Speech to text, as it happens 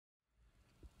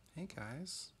Hey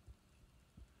guys.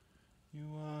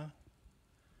 You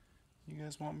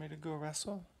guys want me to go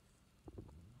wrestle?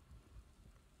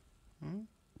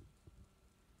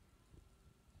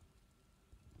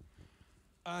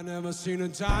 I never seen a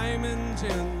diamond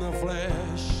in the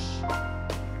flesh.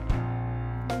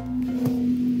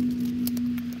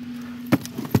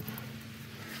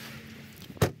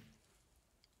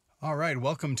 All right,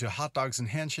 welcome to Hot Dogs and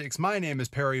Handshakes. My name is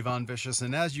Perry Von Vicious,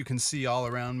 and as you can see all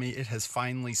around me, it has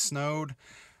finally snowed.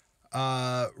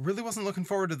 Really wasn't looking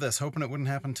forward to this, hoping it wouldn't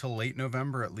happen till late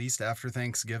November, at least after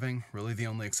Thanksgiving. Really the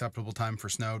only acceptable time for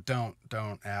snow. Don't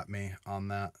at me on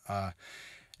that.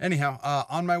 Anyhow,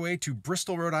 on my way to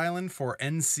Bristol, Rhode Island for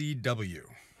NCW.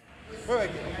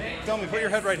 Wait, tell me, put your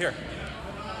head right here.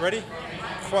 Ready?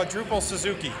 Quadruple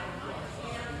Suzuki.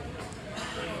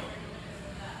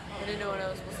 I didn't know what I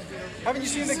was supposed to do. Haven't you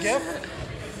seen the GIF?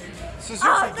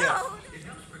 Suzuki GIF.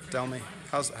 Tell me,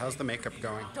 how's the makeup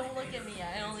going? Don't look at me.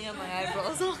 I only have my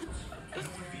eyebrows on.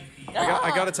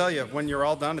 I gotta tell you, when you're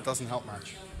all done, it doesn't help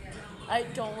much. I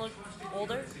don't look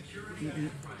older.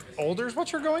 Older is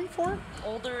what you're going for?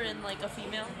 Older and like a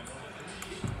female?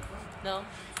 No?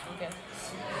 Okay.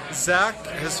 Zach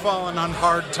has fallen on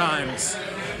hard times.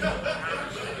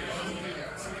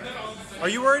 Are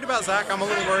you worried about Zach? I'm a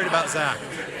little worried about Zach.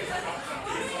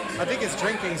 I think his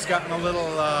drinking's gotten a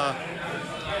little,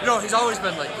 No, he's always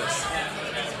been like this.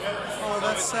 Oh,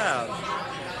 that's sad.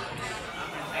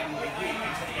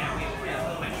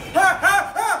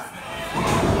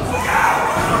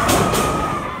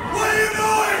 What are you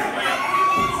doing?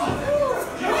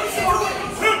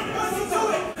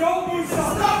 Don't move,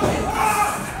 stop it!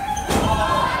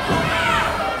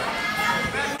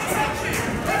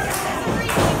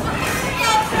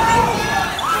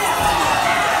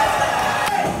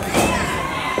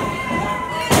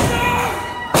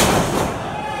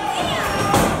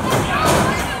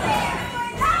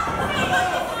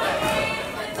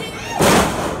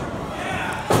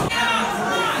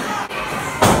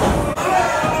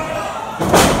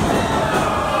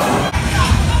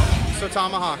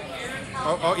 Tomahawk.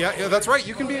 Oh, yeah, that's right.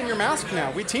 You can be in your mask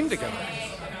now. We team together.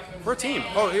 We're a team.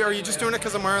 Oh, are you just doing it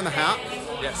because I'm wearing the hat?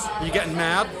 Yes. Are you getting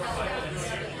mad?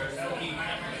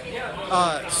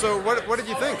 So what did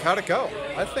you think? How'd it go?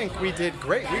 I think we did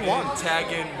great. We won.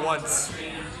 Tag in once.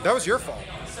 That was your fault.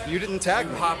 You didn't tag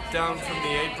me. Popped down from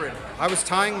the apron. I was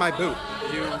tying my boot.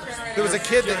 There was a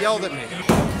kid that yelled at me.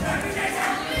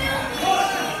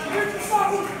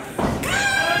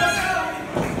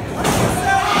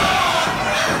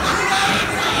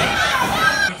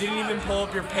 Pull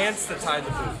up your pants to tie the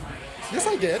boot. Yes,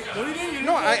 I did. No, you didn't.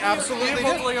 No, I absolutely did.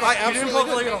 I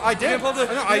absolutely did. I did. No,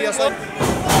 yes, I did.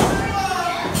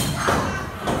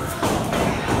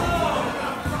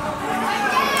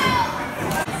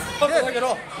 Look at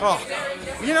all. Oh,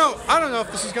 you know, I don't know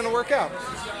if this is going to work out.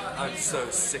 I'm so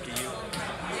sick of you.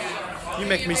 You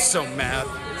make me so mad.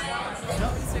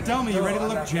 Delmy, you ready to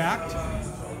look jacked?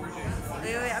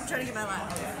 Wait, I'm trying to get my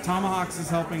laugh. Tomahawks is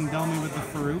helping Delmy with the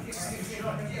Farouks,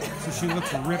 so she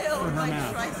looks ripped for her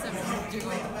mask.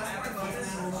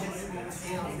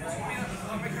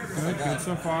 Good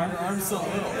so far. I'm so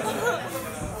little.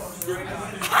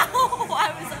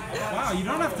 Wow, you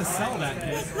don't have to sell that,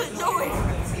 kid. No way.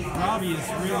 Robbie is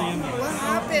really into it. What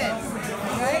happened?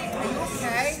 Right?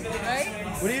 Okay, right?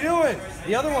 What are you doing?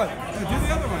 The other one. Do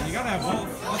the other one. You gotta have both.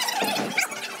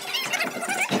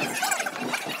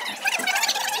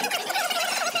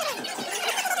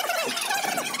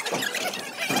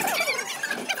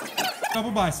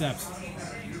 Double biceps.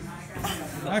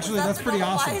 Actually, that's pretty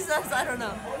awesome. Biceps? I don't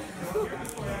know.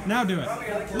 Now do it.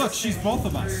 Look, she's both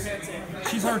of us.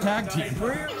 She's our tag team.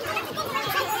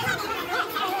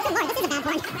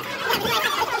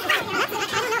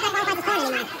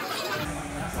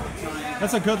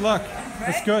 That's a good look.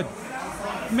 That's good.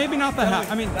 Maybe not the hat.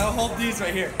 I mean, I'll hold these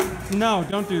right here. no,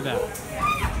 don't do that.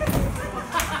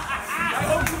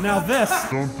 Now this.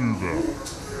 Don't do that.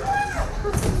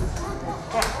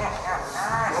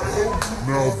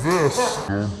 Now this.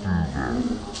 Don't do that.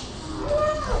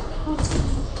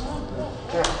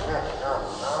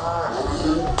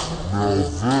 Now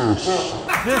this.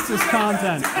 This is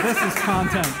content. This is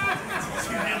content.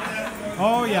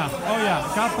 Oh yeah.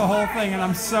 Got the whole thing, and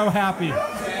I'm so happy.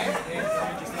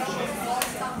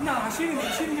 No, she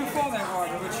didn't even fall that hard,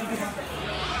 but she did.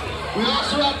 We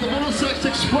also have the Middlesex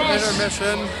Express.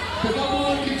 Intermission. The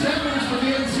 #1 contenders for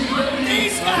the NCW.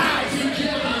 These guys! #1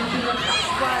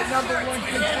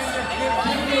 contender.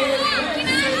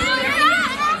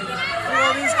 Who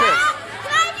are these kids?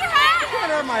 I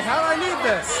can't have my hat. I need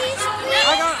this.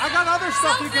 I got other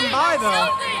stuff you can buy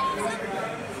though.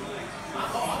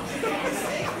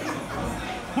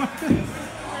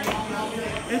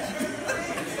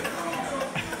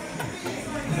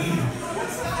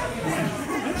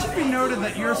 It should be noted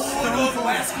that you're stone cold.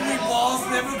 balls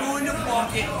never go in the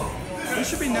pocket. It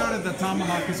should be noted that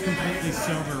Tomahawk is completely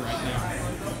sober right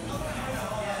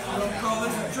now. Don't call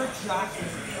this a trick shot.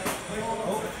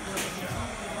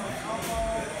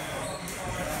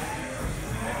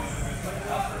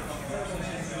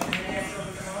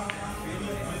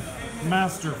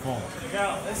 Masterful.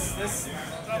 Yeah, this.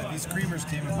 These creamers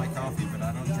came in my coffee, but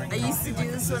I don't drink I coffee. used to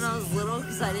do this when I was little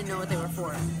because I didn't know what they were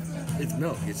for. It's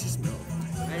milk. It's just milk.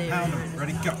 I didn't Pound even- them.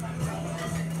 Ready, go.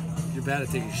 You're bad at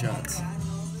taking shots.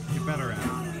 You're better at it.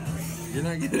 You're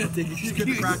not good at taking It's shots. good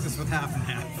to practice with half and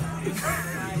half.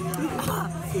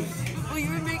 Well, you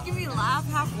were making me laugh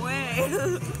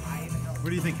halfway. What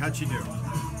do you think? How'd she do?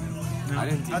 No? I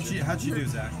didn't teach her. How'd she do,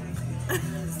 Zach?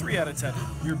 3 out of 10.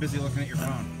 You were busy looking at your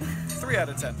phone. 3 out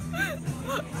of 10.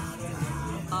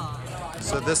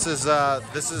 So this is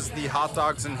the Hot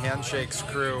Dogs and Handshakes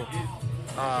crew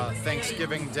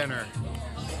Thanksgiving dinner.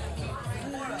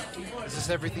 Is this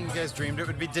everything you guys dreamed it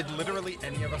would be? Did literally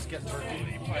any of us get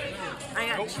turkey? I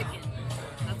got chicken.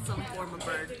 That's some form of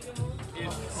bird.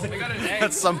 I got an egg.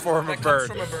 That's some form of bird.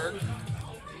 From a bird.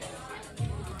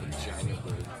 Giant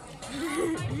bird.